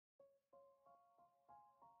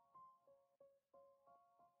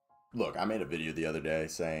Look, I made a video the other day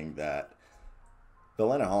saying that the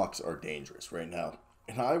Atlanta Hawks are dangerous right now.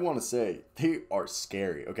 And I want to say they are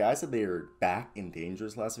scary. Okay, I said they are back and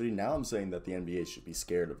dangerous last video. Now I'm saying that the NBA should be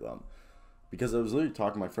scared of them. Because I was literally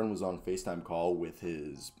talking, my friend was on a FaceTime call with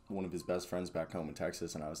his one of his best friends back home in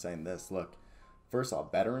Texas, and I was saying this. Look, first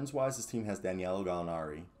off, veterans wise, this team has Danielle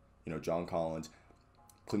Gallinari, John Collins,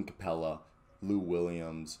 Clint Capella, Lou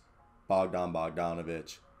Williams, Bogdan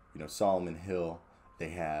Bogdanovich, Solomon Hill. They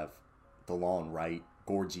have DeLon Wright,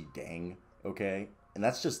 Gorgie Dang, okay? And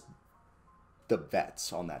that's just the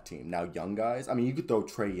vets on that team. Now, young guys, I mean, you could throw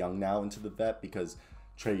Trey Young now into the vet because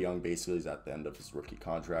Trey Young basically is at the end of his rookie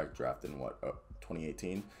contract, drafted in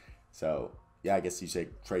 2018. So, yeah, I guess you say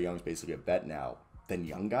Trey Young's basically a vet now. Then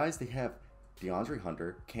young guys, they have DeAndre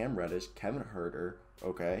Hunter, Cam Reddish, Kevin Herter,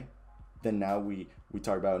 okay? Then now we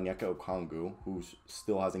talk about Onyeka Okongwu, who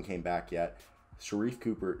still hasn't came back yet. Sharif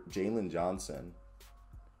Cooper, Jalen Johnson.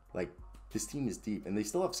 Like, this team is deep. And they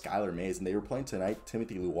still have Skylar Mays. And they were playing tonight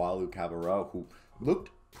Timothy Luwalu Cabarro, who looked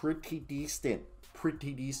pretty decent.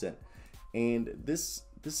 Pretty decent. And this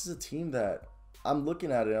is a team that I'm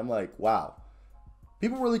looking at it, I'm like, wow.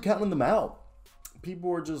 People were really counting them out. People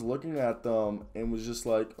were just looking at them and was just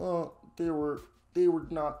like, oh, they were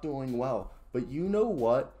not doing well. But you know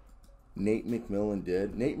what Nate McMillan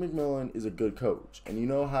did? Nate McMillan is a good coach. And you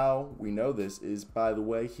know how we know this is by the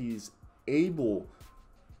way he's able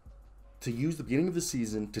to use the beginning of the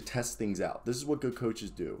season to test things out. This is what good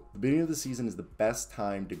coaches do. The beginning of the season is the best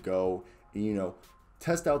time to go and,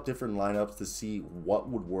 test out different lineups to see what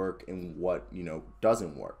would work and what,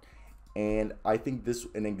 doesn't work. And I think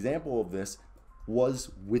an example of this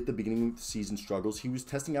was with the beginning of the season struggles. He was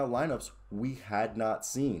testing out lineups we had not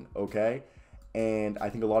seen, okay? And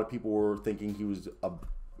I think a lot of people were thinking he was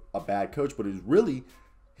a bad coach, but it was really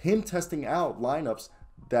him testing out lineups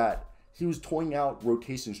that he was toying out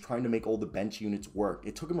rotations, trying to make all the bench units work.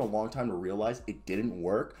 It took him a long time to realize it didn't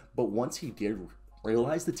work, but once he did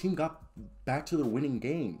realize, the team got back to their winning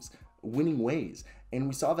ways. And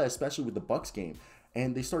we saw that especially with the Bucks game.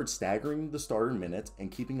 And they started staggering the starter minutes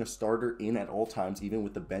and keeping a starter in at all times, even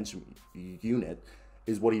with the bench unit,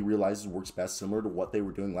 is what he realizes works best, similar to what they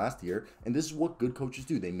were doing last year. And this is what good coaches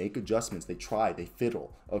do. They make adjustments, they try, they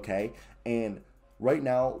fiddle, okay? And right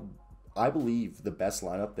now, I believe the best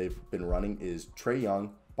lineup they've been running is Trey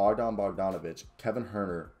Young, Bogdan Bogdanovich, Kevin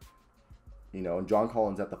Herter, and John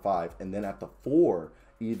Collins at the 5, and then at the 4,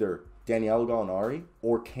 either Danielle Gallinari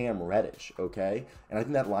or Cam Reddish, okay? And I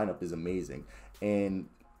think that lineup is amazing. And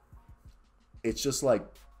it's just like,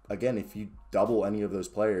 again, if you double any of those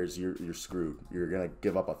players, you're screwed. You're going to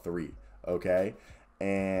give up a 3, okay?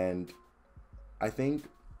 And I think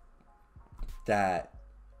that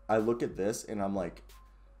I look at this and I'm like,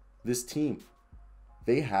 this team,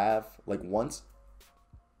 they have, like, once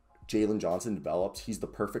Jalen Johnson develops, he's the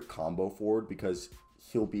perfect combo forward because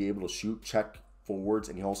he'll be able to shoot, check forwards,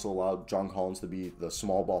 and he also allowed John Collins to be the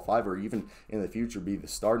small ball 5, or even in the future be the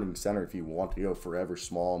starting center if you want to go forever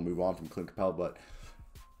small and move on from Clint Capella. But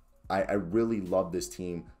I really love this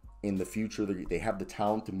team. In the future, they have the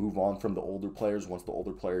talent to move on from the older players once the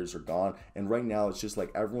older players are gone. And right now, it's just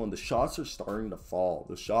like everyone, the shots are starting to fall.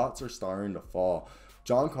 The shots are starting to fall.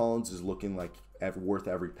 John Collins is looking like worth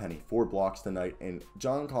every penny. 4 blocks tonight, and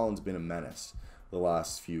John Collins has been a menace the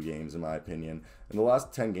last few games, in my opinion. In the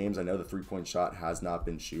last 10 games, I know the three-point shot has not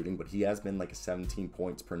been shooting, but he has been like a 17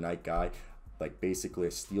 points per night guy, like basically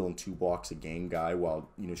a steal and 2 blocks a game guy, while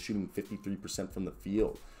shooting 53% from the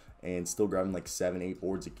field and still grabbing like 7-8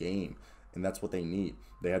 boards a game. And that's what they need.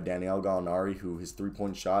 They have Danielle Gallinari, who his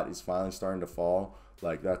three-point shot is finally starting to fall.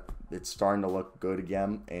 Like that, it's starting to look good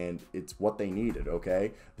again, and it's what they needed,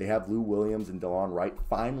 okay? They have Lou Williams and DeLon Wright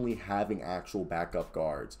finally having actual backup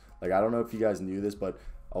guards. Like, I don't know if you guys knew this, but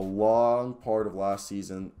a long part of last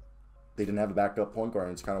season, they didn't have a backup point guard,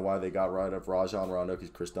 and it's kind of why they got rid of Rajon Rondo, because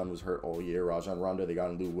Chris Dunn was hurt all year. Rajon Rondo, they got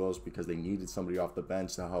in Lou Williams because they needed somebody off the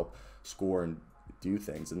bench to help score and do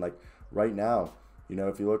things. And, like, right now,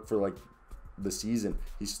 if you look for, like, the season,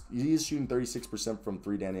 he is shooting 36% from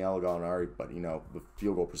 3, Danielle Gallinari, but the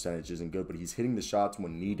field goal percentage isn't good, but he's hitting the shots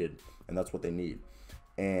when needed, and that's what they need.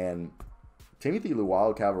 And Timothy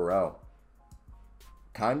Luwalu Cabarro,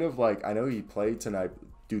 kind of like, I know he played tonight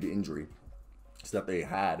due to injury that they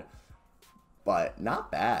had, but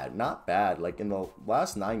not bad. Like in the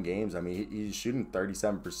last 9 games, I mean, he's shooting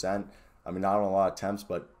 37%. I mean, not on a lot of attempts,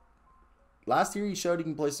 but last year he showed he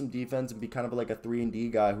can play some defense and be kind of like a 3-and-D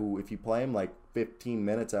guy who, if you play him like 15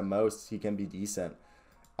 minutes at most, he can be decent.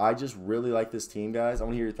 I just really like this team, guys. I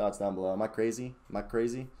want to hear your thoughts down below. Am I crazy?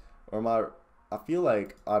 Or am I feel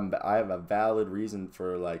like I have a valid reason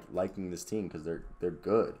for like liking this team because they're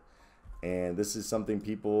good. and this is something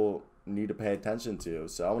people need to pay attention to.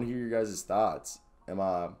 So I want to hear your guys' thoughts. Am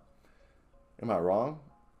I wrong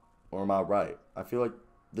or am I right? I feel like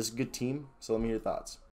this is a good team, so let me hear your thoughts.